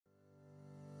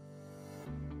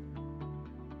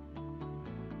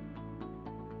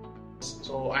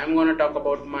So I'm going to talk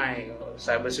about my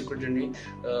cybersecurity journey.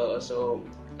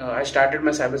 I started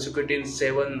my cybersecurity in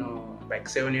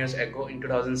 7 years ago in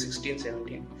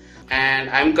 2016-17, and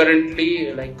I'm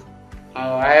currently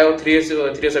I have 3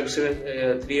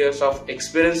 years of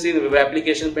experience in web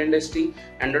application pen testing,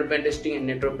 Android pen testing, and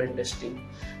network pen testing.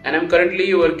 And I'm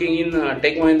currently working in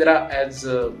Tech Mahindra as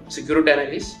a security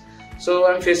analyst. So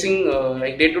I'm facing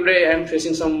day to day I'm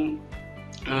facing some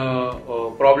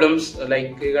problems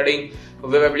regarding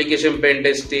web application pen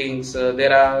testings.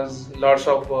 There are lots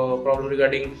of problems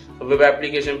regarding web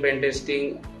application pen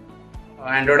testing,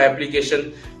 Android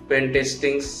application pen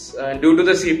testings. Due to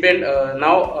the CPENT,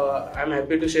 I'm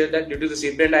happy to share that due to the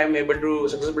CPENT I am able to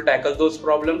successfully tackle those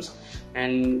problems,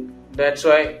 and that's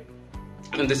why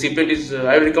the CPENT is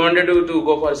I recommended you to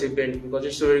go for CPENT because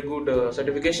it's a very good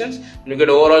certifications, and you get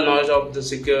overall knowledge of the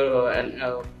secure and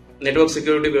network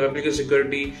security, web application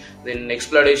security, then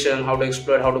exploitation, how to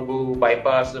exploit, how to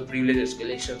bypass the privilege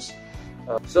escalations.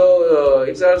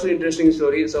 It's also interesting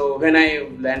story. So when I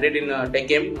landed in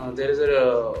TechM,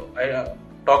 I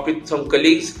talked with some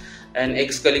colleagues and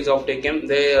ex-colleagues of TechM.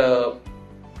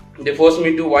 They forced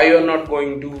me to, why you are not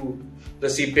going to the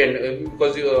CPENT,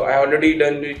 because I already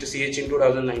done with CH in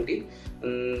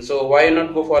 2019. So why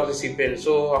not go for the CPENT?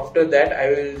 So after that I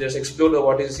will just explore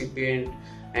what is CPENT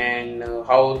and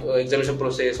how examination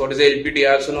process, what is the LPT.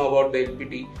 I also know about the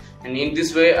LPT, and in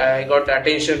this way I got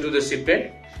attention to the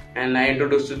CPENT and I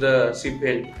introduced to the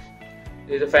CPENT.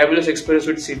 There's a fabulous experience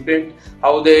with CPENT,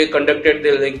 how they conducted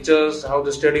their lectures, how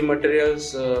the study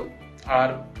materials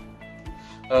are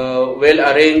well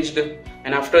arranged,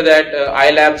 and after that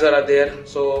iLabs are there.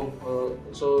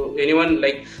 So anyone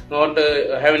not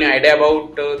have any idea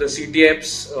about the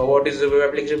CTAPs, what is the web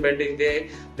application painting,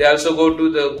 they also go to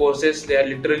the courses. They are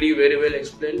literally very well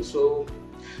explained, so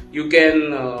you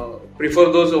can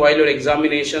prefer those while your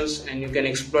examinations, and you can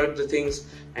exploit the things,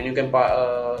 and you can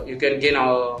gain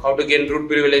how to gain root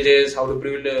privileges, how to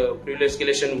privilege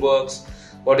escalation works,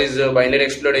 what is binary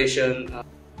exploitation,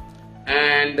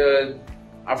 and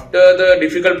after the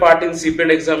difficult part in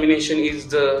CPENT examination is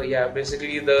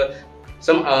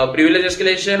some privilege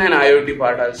escalation and IoT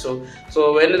part also.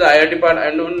 So when the IoT part,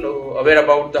 I'm not aware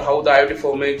about how the IoT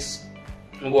formats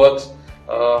works,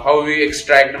 how we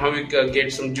extract, how we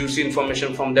get some juicy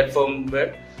information from that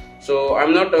firmware. So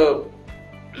I'm not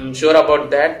sure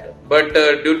about that. But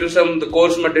due to the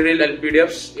course material and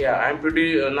PDFs, I'm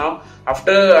pretty now.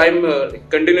 After I'm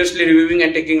continuously reviewing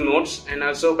and taking notes, and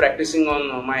also practicing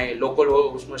on my local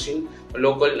host machine,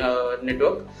 local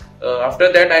network.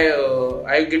 After that,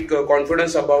 I get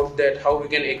confidence about that how we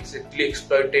can exactly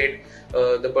exploit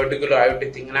the particular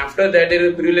IoT thing. And after that,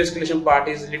 the privilege escalation part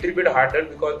is a little bit harder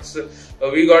because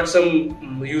we got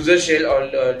some user shell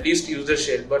or least user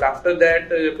shell. But after that,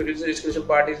 the privilege escalation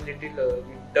part is little bit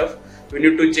tough. We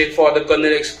need to check for the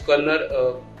kernel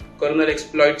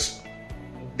exploits,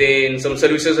 then some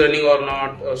services running or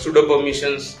not, sudo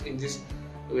permissions in this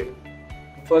way.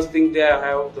 First thing, they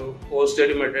have the whole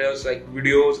study materials like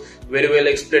videos, very well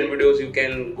explained videos. You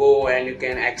can go and you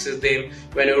can access them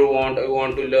whenever you want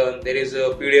to learn. There is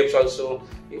PDFs also.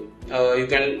 You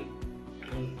can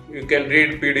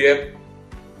read PDF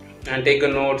and take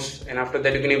notes, and after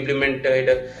that you can implement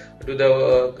it to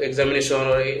the examination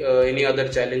or any other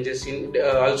challenges in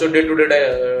also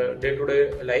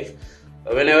day-to-day life.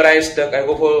 Whenever I stuck, I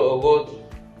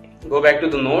go back to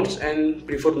the notes and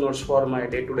prefer notes for my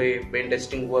day-to-day pen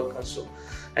testing work also.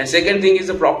 And second thing is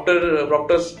the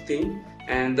proctor's thing,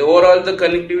 and the overall the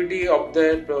connectivity of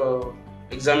that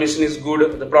examination is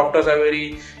good. The proctors are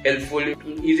very helpful.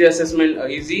 Easy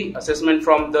assessment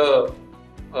from the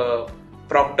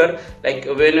proctor, like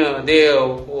when they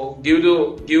give the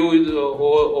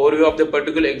overview of the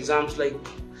particular exams, like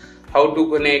how to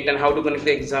connect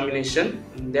the examination.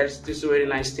 This is a very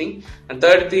nice thing. And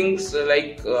third things,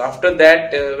 after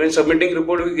that, when submitting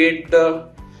report, we get the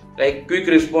quick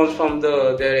response from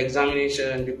their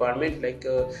examination department,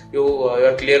 you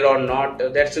are clear or not.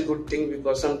 That's a good thing,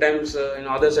 because sometimes in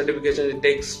other certifications it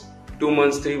takes 2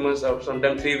 months, 3 months, or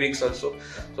sometimes 3 weeks also.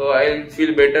 So I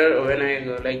feel better when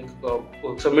I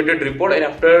submitted report, and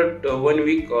after 1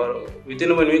 week or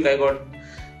within 1 week I got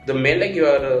the mail you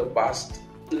are passed.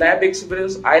 Lab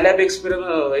experience, iLab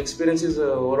experience is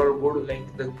overall good.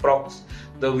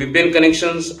 The VPN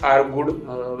connections are good.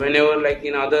 Whenever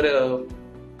in other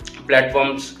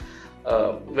platforms,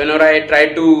 whenever I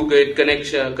try to get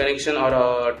connection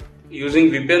or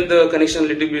using VPN, the connection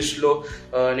little bit slow,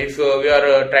 and if we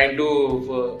are trying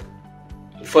to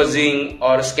fuzzing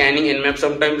or scanning Nmap,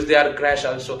 sometimes they are crash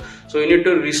also. So you need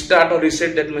to restart or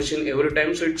reset that machine every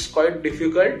time. So it's quite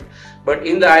difficult. But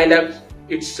in the iLab,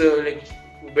 it's like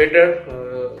better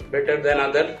than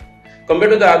other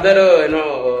compared to the other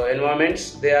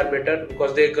environments. They are better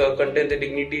because they contain the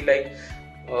dignity, like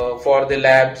for the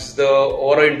labs, the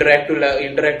or interactive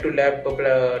lab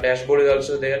dashboard is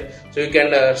also there, so you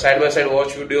can side by side watch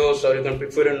videos, or you can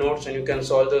prepare your notes and you can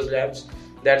solve those labs.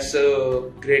 That's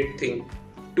a great thing.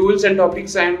 Tools and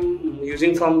topics I'm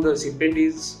using from the CPENT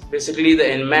is basically the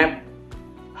Nmap,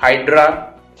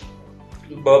 Hydra,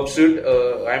 Burp Suite.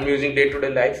 I'm using day-to-day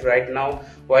life right now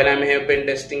while I'm here pen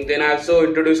testing. Then I also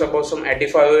introduce about some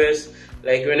anti-OS,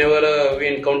 like whenever we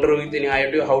encounter with any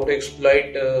IoT, how to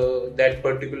exploit that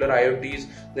particular IoTs.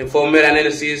 Then firmware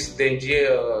analysis, then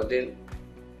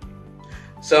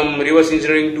some reverse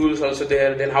engineering tools also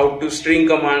there. Then how to string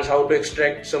commands, how to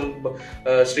extract some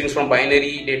strings from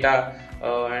binary data,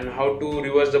 and how to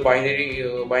reverse the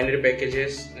binary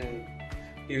packages and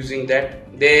using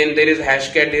that. Then there is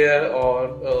Hashcat here,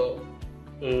 or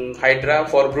Hydra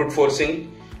for brute forcing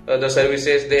the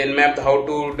services. They Nmap, how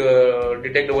to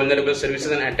detect the vulnerable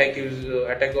services and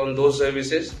attack on those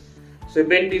services. So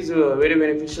PENT is very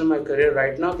beneficial in my career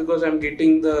right now because I'm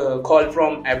getting the call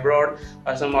from abroad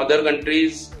or some other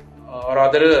countries or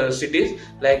other cities,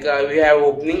 like we have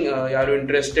opening, are you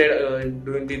interested in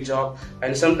doing the job?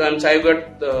 And sometimes I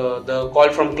got the call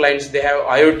from clients, they have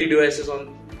IoT devices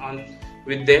on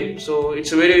with them, so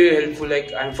it's very helpful.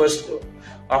 Like I'm first,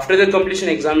 after the completion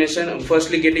examination, I'm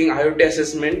firstly getting IoT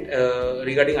assessment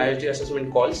regarding IoT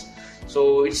assessment calls.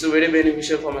 So it's very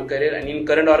beneficial for my career. And in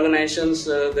current organizations,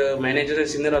 the managers and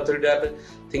senior authority are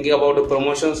thinking about the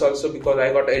promotions also, because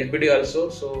I got LPD also.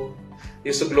 So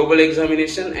it's a global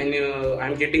examination, and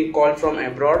I'm getting call from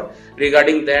abroad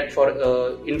regarding that for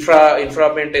infra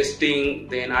pen testing,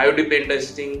 then IoT pen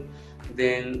testing,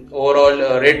 then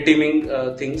overall red teaming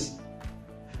things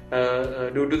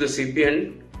due to the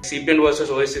CPENT versus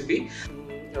OSCP.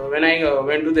 When I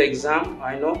went to the exam,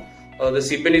 I know the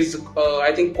CPENT is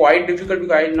I think quite difficult,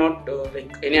 because I had not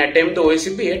like any attempt the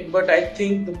OSCP yet, but I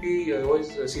think the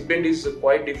CPENT is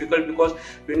quite difficult because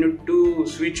you need to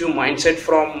switch your mindset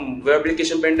from web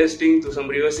application pen testing to some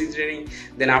reverse engineering.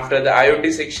 Then after the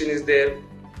IoT section is there,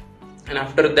 and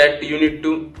after that you need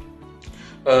to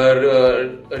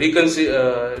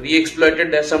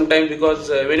re-exploited that sometimes, because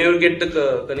whenever you get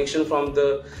the connection from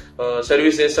the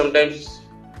services, sometimes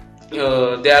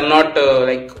they are not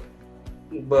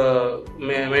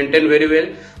maintained very well,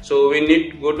 so we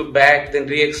need to go to back, then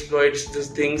re-exploit these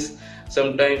things.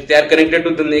 Sometimes they are connected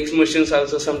to the next machines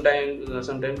also, sometimes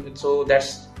so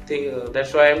that's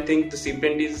why I think the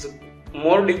CPENT is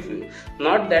more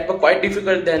not that but quite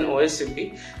difficult than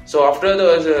OSCP. So after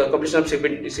the completion of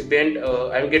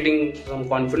CPENT, I'm getting some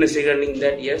confidence regarding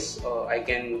that. Yes, I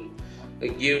can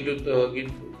give to the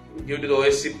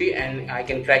OSCP and I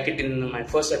can crack it in my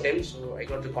first attempt. So I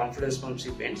got the confidence from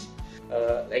CPENTs.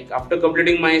 Like after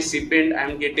completing my CPENT,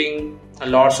 I'm getting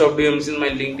lots of DMs in my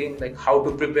LinkedIn, like how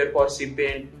to prepare for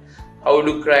CPENT, how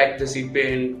to crack the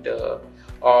CPENT,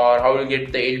 or how to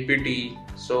get the LPT.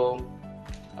 So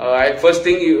first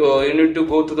thing, you need to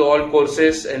go to the all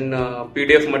courses and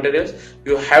PDF materials.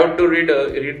 You have to read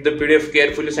the PDF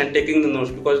carefully and taking the notes,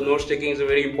 because notes taking is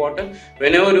very important.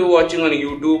 Whenever you're watching on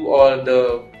YouTube or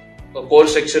the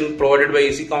course section provided by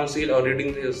AC Council, or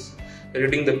reading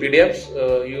the PDFs,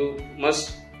 you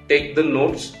must take the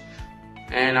notes.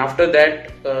 And after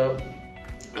that,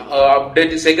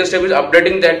 the second step is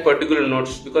updating that particular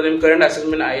notes, because in current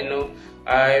assessment I know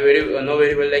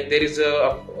very well, like there is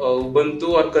a Ubuntu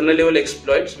or kernel level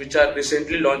exploits which are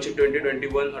recently launched in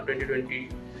 2021 or 2020.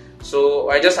 So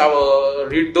I just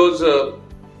read those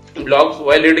blogs.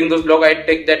 While reading those blogs, I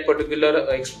take that particular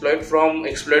exploit from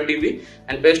Exploit TV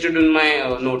and paste it in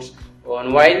my notes.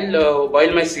 And while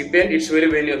my CPENT, it's very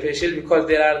beneficial, because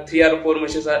there are 3 or 4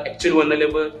 machines are actually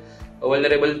vulnerable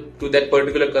to that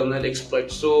particular kernel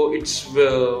exploit. So it's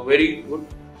very good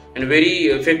and very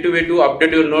effective way to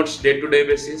update your notes day-to-day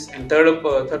basis. And third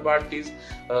part is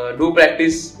do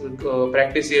practice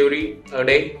every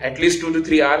day, at least 2 to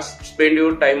 3 hours. Spend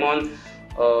your time on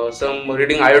some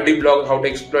reading IoT blog, how to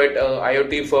exploit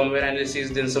IoT firmware analysis,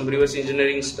 then some reverse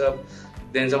engineering stuff,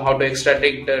 then some how to extract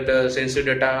the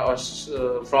sensitive data or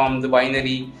from the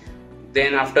binary.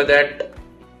 Then after that,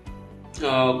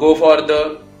 go for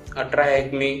the try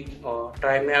have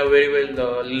very well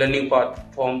the learning path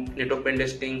from network pen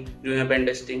testing, junior pen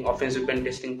testing, offensive pen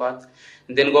testing path.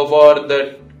 And then go for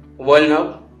the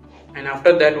Hub, and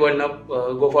after that Hub,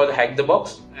 go for the hack the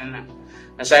box, and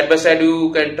side by side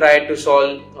you can try to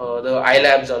solve the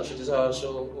iLabs also. These are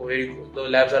also very good. The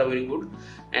labs are very good.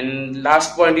 And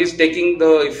last point is taking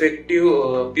the effective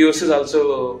POCs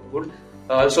also good.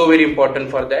 also very important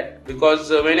for that, because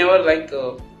whenever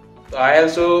I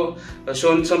also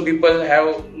shown some people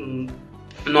have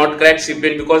not cracked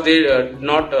CPENT because they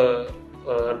not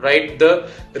write the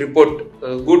report,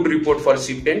 good report for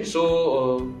CPENT.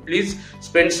 So please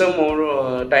spend some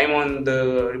more time on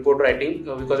the report writing,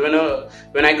 because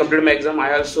when I completed my exam,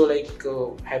 I also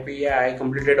happy, yeah, I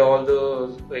completed all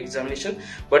the examination.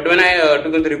 But when I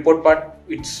took the report part,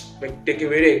 it's taking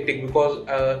very hectic, because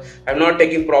I'm not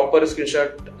taking proper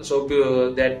screenshot. So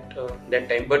that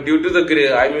time, but due to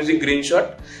the I'm using green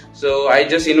shot, so I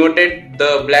just inverted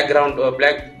the black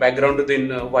background to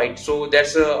the white. So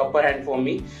that's upper hand for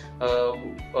me.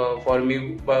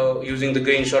 Using the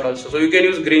green shot also. So you can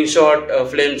use green shot,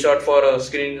 flame shot for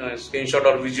screenshot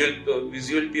or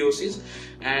visual POCs,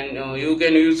 and you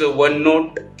can use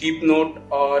OneNote, Keep Note,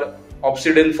 or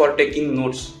Obsidian for taking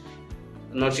notes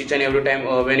each and every time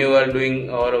when you are doing,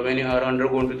 or when you are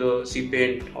undergoing to the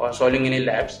CPENT or solving any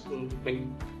labs.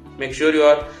 Make sure you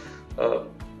are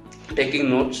taking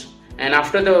notes. And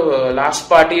after the last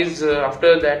part is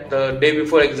after that, the day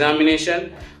before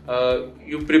examination,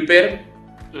 you prepare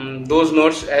those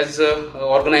notes as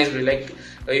organized way. Like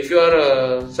if you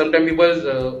are sometimes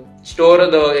people store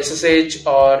the SSH,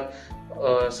 or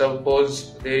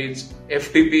suppose there is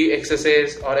FTP,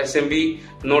 XSS, or SMB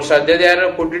notes are there, they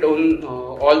are put it on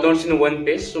all notes in one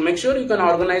page. So make sure you can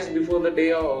organize before the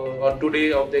day or 2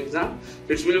 days of the exam.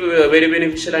 It will be very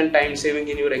beneficial and time saving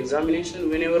in your examination.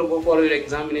 Whenever you go for your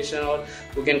examination, or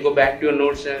you can go back to your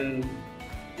notes, and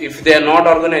if they are not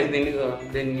organized,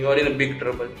 then you are in a big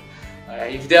trouble.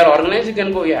 If they are organized, you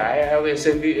can go, yeah, I have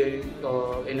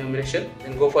SMB enumeration,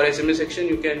 then go for SMB section.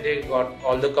 You can take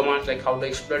all the commands, like how to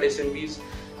exploit SMBs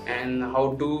and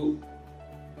how to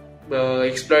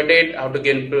exploit it, how to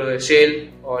get shell,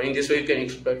 or in this way you can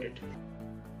exploit it.